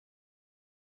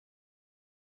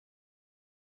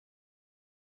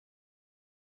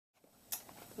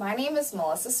My name is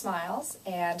Melissa Smiles,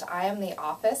 and I am the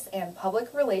Office and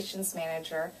Public Relations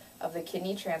Manager of the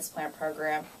Kidney Transplant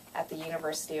Program at the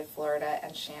University of Florida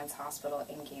and Shands Hospital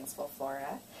in Gainesville,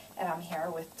 Florida. And I'm here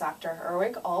with Dr.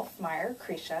 Erwig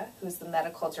Ulf-Meyer-Krisha, who's the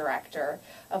Medical Director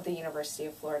of the University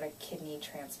of Florida Kidney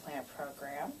Transplant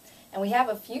Program. And we have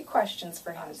a few questions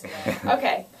for him today.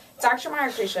 Okay, Dr.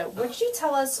 Meyer-Krisha, would you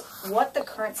tell us what the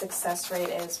current success rate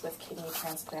is with kidney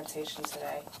transplantation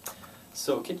today?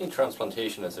 So kidney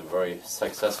transplantation is a very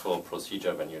successful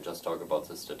procedure when you just talk about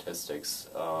the statistics.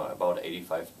 About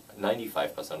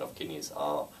 95% of kidneys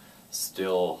are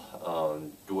still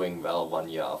doing well 1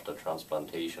 year after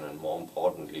transplantation, and more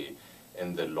importantly,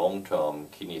 in the long term,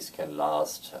 kidneys can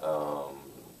last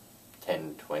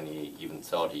 10, 20, even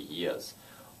 30 years.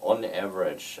 On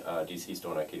average, deceased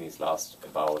donor kidneys last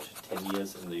about 10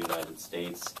 years in the United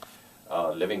States.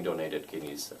 Living donated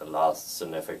kidneys last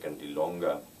significantly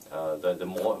longer. The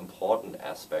more important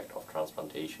aspect of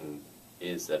transplantation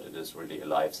is that it is really a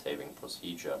life-saving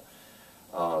procedure.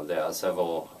 There are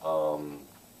several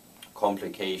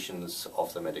complications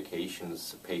of the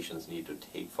medications patients need to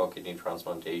take for kidney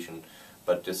transplantation,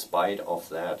 but despite of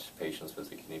that, patients with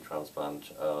a kidney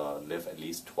transplant live at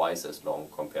least twice as long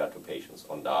compared to patients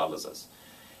on dialysis.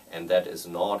 And that is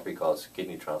not because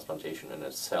kidney transplantation in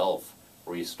itself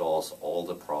restores all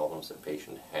the problems a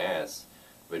patient has,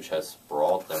 which has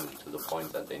brought them to the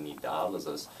point that they need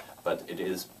dialysis, but it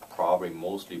is probably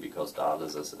mostly because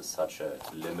dialysis is such a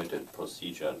limited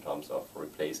procedure in terms of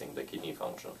replacing the kidney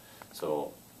function.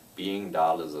 So being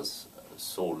dialysis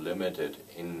so limited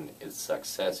in its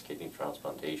success, kidney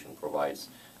transplantation provides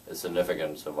a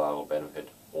significant survival benefit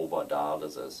over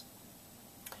dialysis.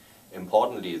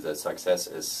 Importantly, the success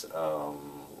is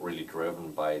really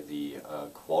driven by the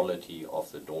quality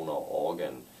of the donor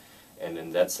organ. And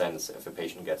in that sense, if a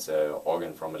patient gets an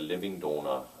organ from a living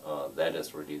donor, that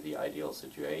is really the ideal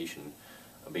situation,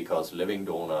 because living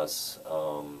donors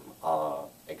are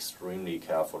extremely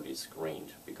carefully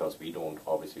screened, because we don't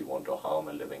obviously want to harm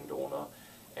a living donor.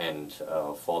 And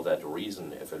for that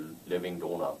reason, if a living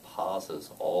donor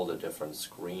passes all the different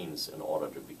screens in order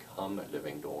to become a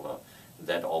living donor,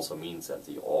 that also means that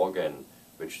the organ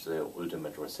which the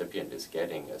ultimate recipient is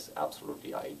getting is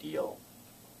absolutely ideal.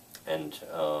 And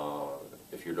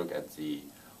if you look at the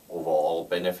overall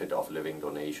benefit of living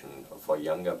donation for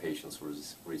younger patients who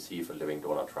receive a living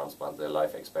donor transplant, their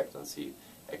life expectancy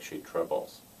actually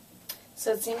triples.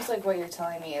 So it seems like what you're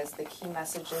telling me is the key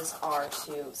messages are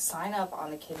to sign up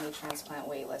on the kidney transplant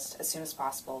wait list as soon as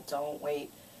possible. Don't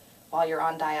wait while you're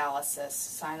on dialysis.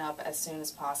 Sign up as soon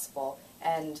as possible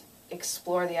and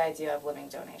explore the idea of living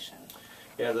donation.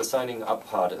 Yeah, the signing up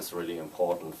part is really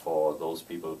important for those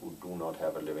people who do not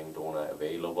have a living donor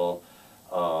available,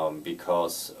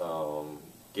 because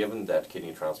given that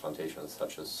kidney transplantation is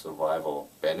such a survival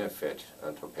benefit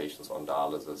to patients on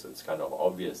dialysis, it's kind of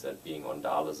obvious that being on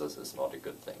dialysis is not a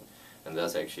good thing. And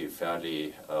there's actually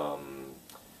fairly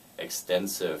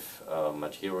extensive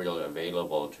material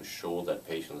available to show that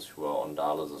patients who are on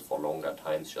dialysis for longer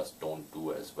times just don't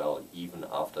do as well even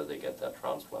after they get their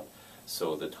transplant.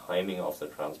 So the timing of the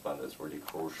transplant is really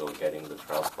crucial, getting the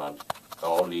transplant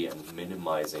early and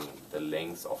minimizing the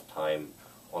length of time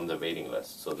on the waiting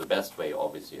list. So the best way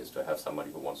obviously is to have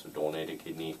somebody who wants to donate a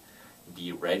kidney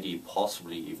be ready,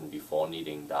 possibly even before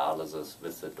needing dialysis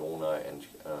with the donor, and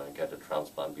get a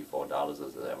transplant before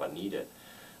dialysis is ever needed.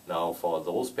 Now for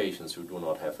those patients who do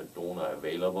not have a donor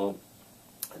available,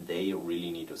 they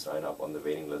really need to sign up on the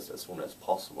waiting list as soon as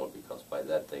possible, because by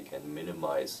that they can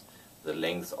minimize the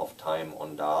length of time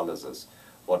on dialysis.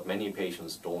 What many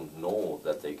patients don't know,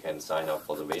 that they can sign up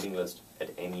for the waiting list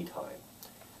at any time,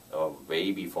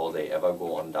 way before they ever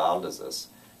go on dialysis.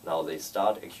 Now they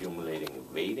start accumulating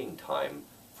waiting time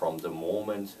from the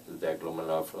moment their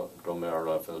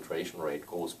glomerular filtration rate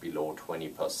goes below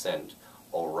 20%,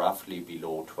 or roughly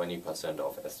below 20%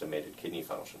 of estimated kidney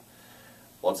function.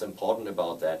 What's important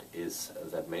about that is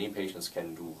that many patients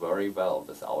can do very well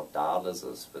without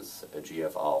dialysis with a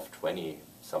GFR of 20,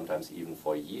 sometimes even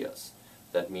for years.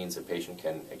 That means a patient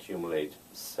can accumulate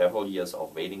several years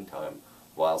of waiting time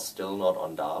while still not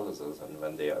on dialysis, and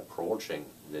when they are approaching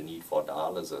the need for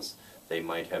dialysis, they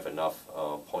might have enough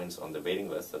points on the waiting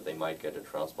list that they might get a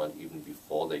transplant even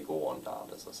before they go on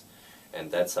dialysis.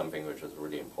 And that's something which is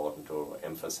really important to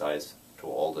emphasize to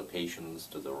all the patients,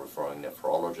 to the referring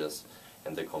nephrologists,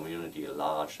 and the community at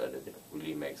large, that it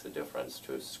really makes a difference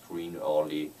to screen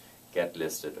early, get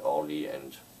listed early,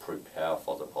 and prepare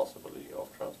for the possibility of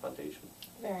transplantation.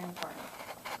 Very important.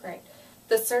 Great.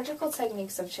 The surgical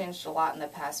techniques have changed a lot in the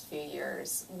past few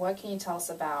years. What can you tell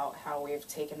us about how we've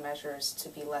taken measures to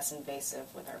be less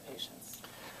invasive with our patients?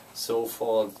 So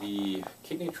for the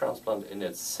kidney transplant in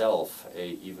itself,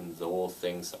 even though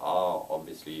things are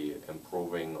obviously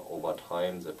improving over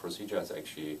time, the procedure has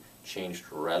actually changed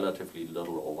relatively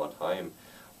little over time.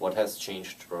 What has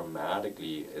changed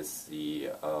dramatically is the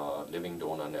living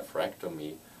donor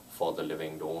nephrectomy for the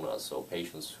living donor. So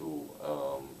patients who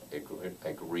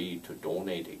agree to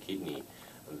donate a kidney,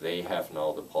 they have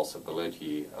now the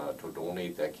possibility to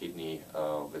donate their kidney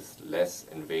with less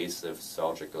invasive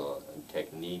surgical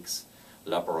techniques,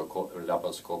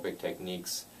 laparoscopic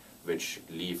techniques, which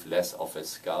leave less of a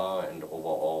scar and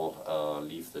overall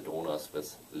leave the donors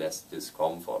with less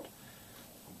discomfort.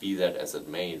 Be that as it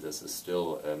may, this is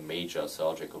still a major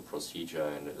surgical procedure,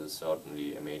 and it is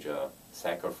certainly a major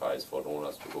sacrifice for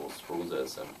donors to go through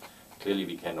this. And clearly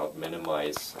we cannot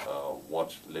minimize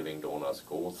what living donors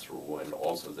go through, and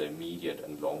also the immediate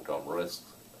and long-term risks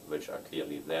which are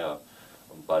clearly there.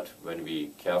 But when we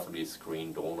carefully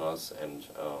screen donors and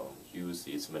use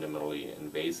these minimally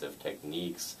invasive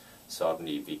techniques,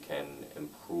 certainly we can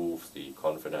improve the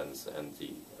confidence and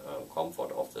the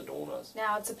comfort of the donors.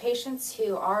 Now, to patients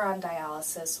who are on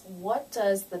dialysis, what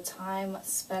does the time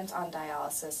spent on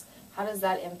dialysis, how does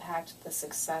that impact the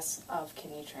success of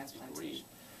kidney transplantation?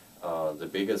 The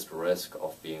biggest risk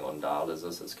of being on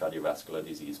dialysis is cardiovascular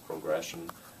disease progression.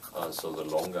 So the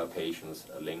longer patients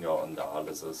linger on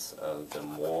dialysis, the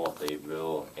more they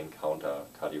will encounter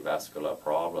cardiovascular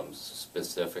problems,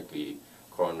 specifically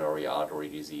coronary artery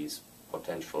disease,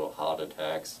 potential heart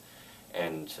attacks,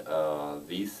 and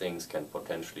these things can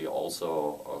potentially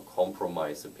also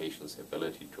compromise the patient's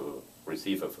ability to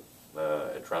receive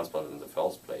a transplant in the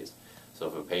first place. So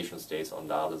if a patient stays on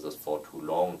dialysis for too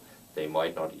long, they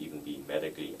might not even be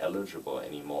medically eligible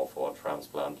anymore for a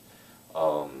transplant.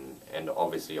 And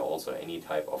obviously also any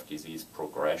type of disease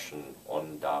progression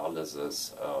on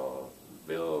dialysis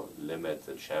will limit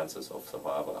the chances of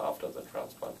survival after the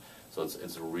transplant. So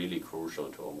it's really crucial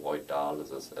to avoid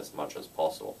dialysis as much as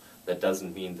possible. That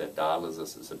doesn't mean that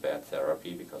dialysis is a bad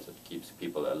therapy, because it keeps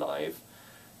people alive,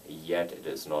 yet it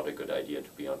is not a good idea to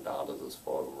be on dialysis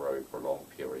for a very prolonged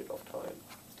period of time.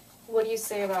 What do you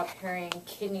say about pairing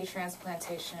kidney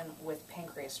transplantation with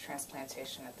pancreas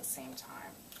transplantation at the same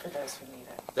time for those who need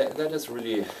it? That is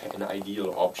really an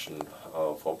ideal option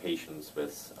for patients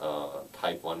with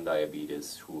type 1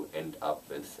 diabetes who end up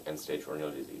with end-stage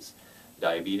renal disease.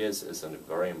 Diabetes is a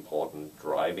very important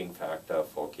driving factor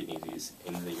for kidney disease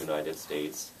in the United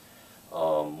States.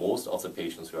 Most of the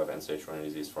patients who have end-stage renal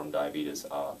disease from diabetes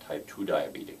are type 2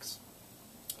 diabetics.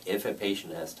 If a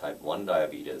patient has type 1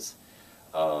 diabetes,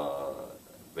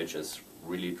 which is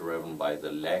really driven by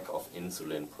the lack of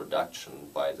insulin production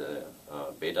by the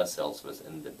beta cells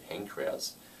within the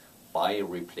pancreas, by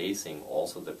replacing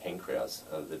also the pancreas,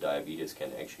 the diabetes can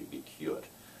actually be cured.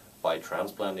 By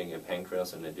transplanting a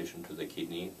pancreas in addition to the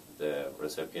kidney, the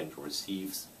recipient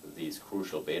receives these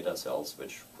crucial beta cells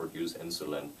which produce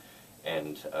insulin,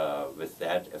 and with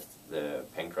that, if the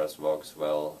pancreas works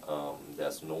well,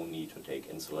 there's no need to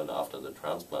take insulin after the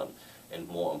transplant. And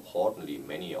more importantly,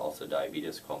 many of the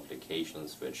diabetes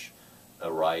complications which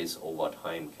arise over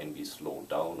time can be slowed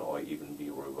down or even be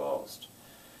reversed.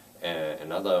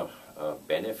 Another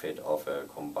benefit of a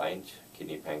combined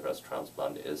kidney pancreas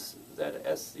transplant is that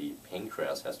as the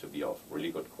pancreas has to be of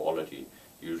really good quality,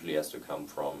 usually has to come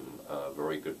from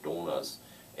very good donors,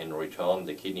 in return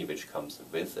the kidney which comes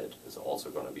with it is also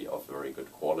going to be of very good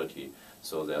quality.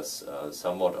 So there's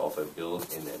somewhat of a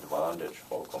built-in advantage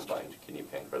for combined kidney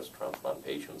pancreas transplant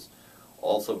patients.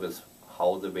 Also, with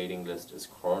how the waiting list is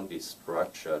currently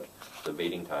structured, the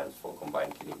waiting times for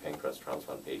combined kidney pancreas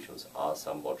transplant patients are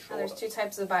somewhat shorter. Now, there's two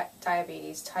types of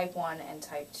diabetes, type 1 and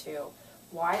type 2.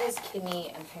 Why does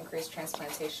kidney and pancreas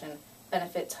transplantation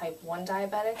benefit type 1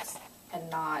 diabetics and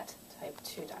not type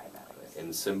 2 diabetics?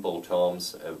 In simple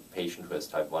terms, a patient who has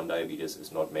type 1 diabetes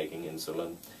is not making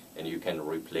insulin, and you can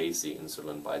replace the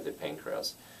insulin by the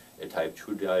pancreas. A type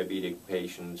 2 diabetic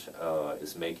patient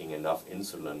is making enough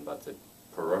insulin, but the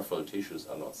peripheral tissues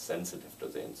are not sensitive to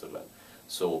the insulin.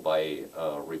 So by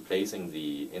replacing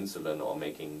the insulin or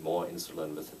making more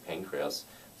insulin with the pancreas,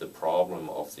 the problem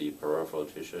of the peripheral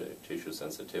tissue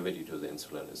sensitivity to the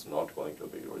insulin is not going to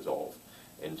be resolved.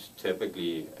 And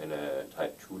typically in a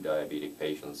type 2 diabetic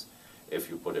patients, if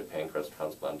you put a pancreas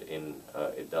transplant in,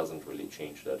 it doesn't really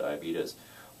change their diabetes.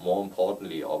 More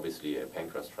importantly, obviously, a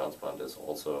pancreas transplant is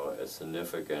also a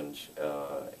significant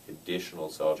additional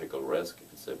surgical risk.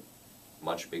 It's a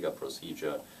much bigger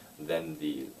procedure than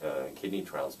the kidney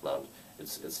transplant.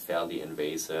 It's fairly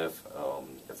invasive.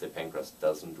 If the pancreas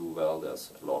doesn't do well,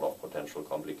 there's a lot of potential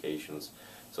complications.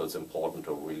 So it's important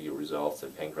to really reserve the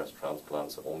pancreas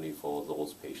transplants only for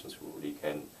those patients who really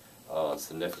can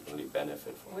significantly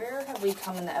benefit from. Where have we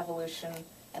come in the evolution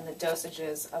and the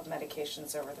dosages of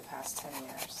medications over the past 10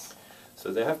 years?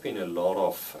 So there have been a lot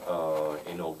of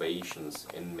innovations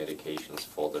in medications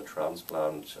for the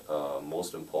transplant.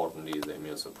 Most importantly, the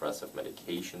immunosuppressive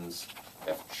medications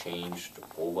have changed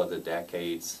over the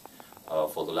decades.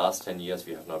 For the last 10 years,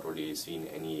 we have not really seen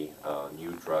any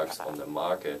new drugs on the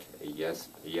market. Yet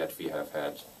we have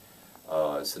had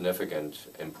significant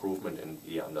improvement in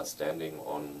the understanding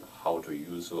on how to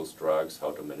use those drugs,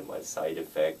 how to minimize side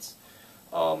effects,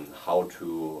 how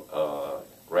to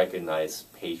recognize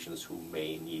patients who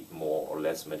may need more or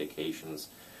less medications,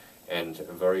 and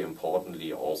very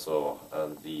importantly also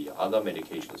the other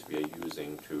medications we are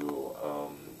using to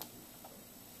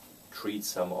treat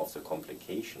some of the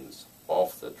complications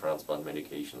of the transplant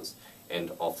medications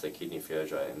and of the kidney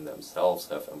failure in themselves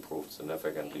have improved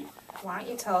significantly. Why don't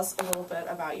you tell us a little bit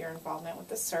about your involvement with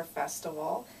the Surf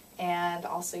Festival and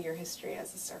also your history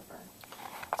as a surfer?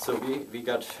 So we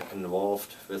got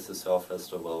involved with the Surf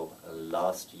Festival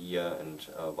last year, and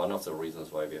one of the reasons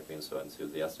why we have been so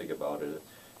enthusiastic about it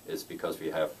is because we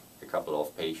have a couple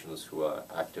of patients who are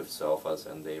active surfers,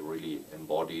 and they really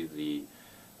embody the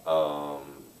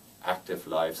active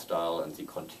lifestyle and the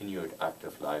continued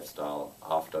active lifestyle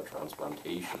after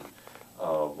transplantation.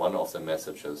 One of the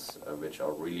messages which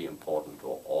are really important to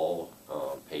all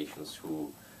patients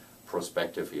who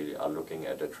prospectively are looking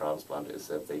at a transplant is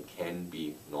that they can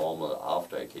be normal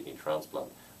after a kidney transplant.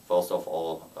 First of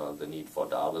all, the need for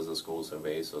dialysis goes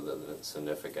away, so that the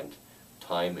significant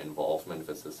time involvement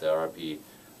with the therapy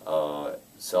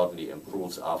certainly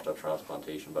improves after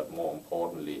transplantation, but more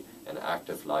importantly, an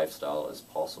active lifestyle is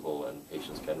possible, and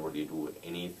patients can really do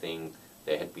anything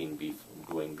they had been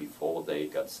doing before they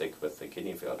got sick with the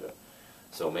kidney failure.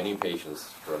 So many patients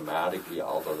dramatically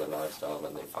alter their lifestyle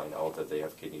when they find out that they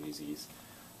have kidney disease.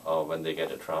 When they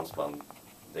get a transplant,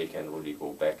 they can really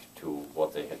go back to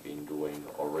what they had been doing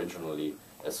originally,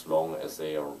 as long as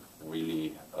they are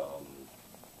really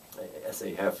as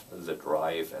they have the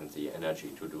drive and the energy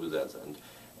to do that. And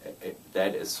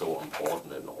that is so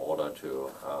important in order to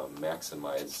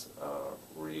maximize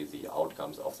really the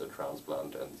outcomes of the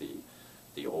transplant and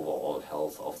the overall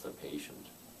health of the patient.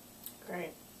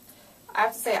 Great. I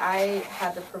have to say I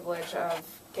had the privilege of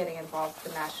getting involved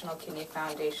with the National Kidney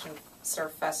Foundation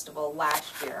Surf Festival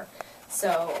last year.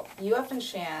 So UF and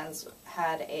Shands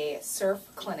had a surf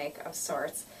clinic of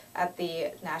sorts at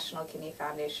the National Kidney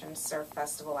Foundation Surf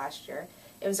Festival last year.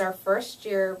 It was our first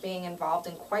year being involved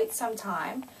in quite some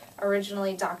time.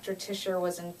 Originally, Dr. Tischer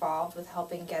was involved with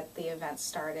helping get the event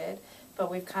started,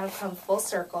 but we've kind of come full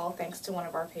circle thanks to one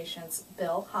of our patients,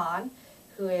 Bill Hahn,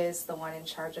 who is the one in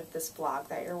charge of this blog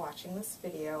that you're watching this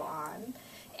video on.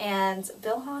 And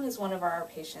Bill Hahn is one of our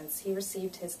patients. He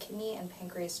received his kidney and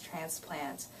pancreas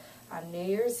transplant on New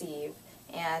Year's Eve,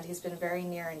 and he's been very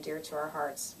near and dear to our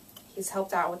hearts. He's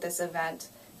helped out with this event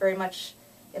very much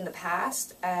in the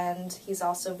past, and he's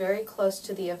also very close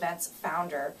to the event's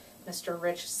founder, Mr.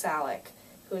 Rich Salick,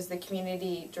 who is the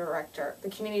community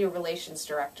relations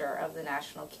director of the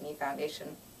National Kidney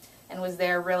Foundation, and was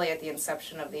there really at the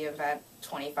inception of the event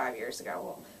 25 years ago.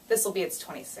 Well, this will be its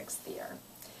 26th year.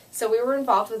 So we were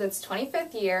involved with its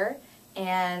 25th year,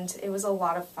 and it was a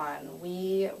lot of fun.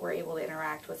 We were able to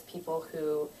interact with people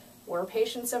who were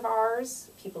patients of ours,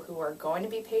 people who are going to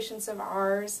be patients of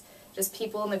ours, just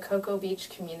people in the Cocoa Beach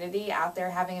community out there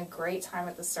having a great time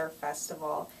at the Surf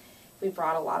Festival. We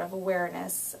brought a lot of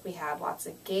awareness. We had lots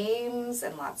of games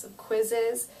and lots of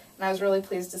quizzes, and I was really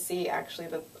pleased to see actually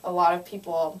that a lot of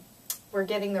people were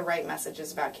getting the right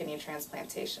messages about kidney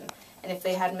transplantation. And if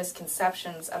they had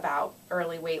misconceptions about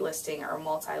early waitlisting or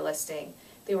multi-listing,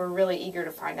 they were really eager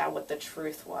to find out what the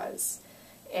truth was.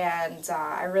 And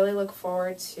I really look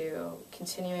forward to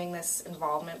continuing this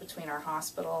involvement between our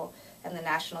hospital and the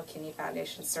National Kidney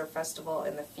Foundation Surf Festival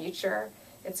in the future.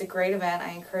 It's a great event.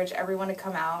 I encourage everyone to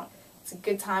come out. It's a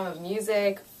good time of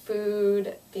music,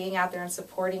 food, being out there and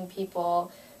supporting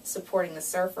people, supporting the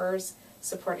surfers,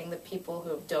 supporting the people who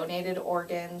have donated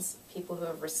organs, people who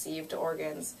have received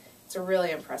organs. It's a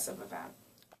really impressive event.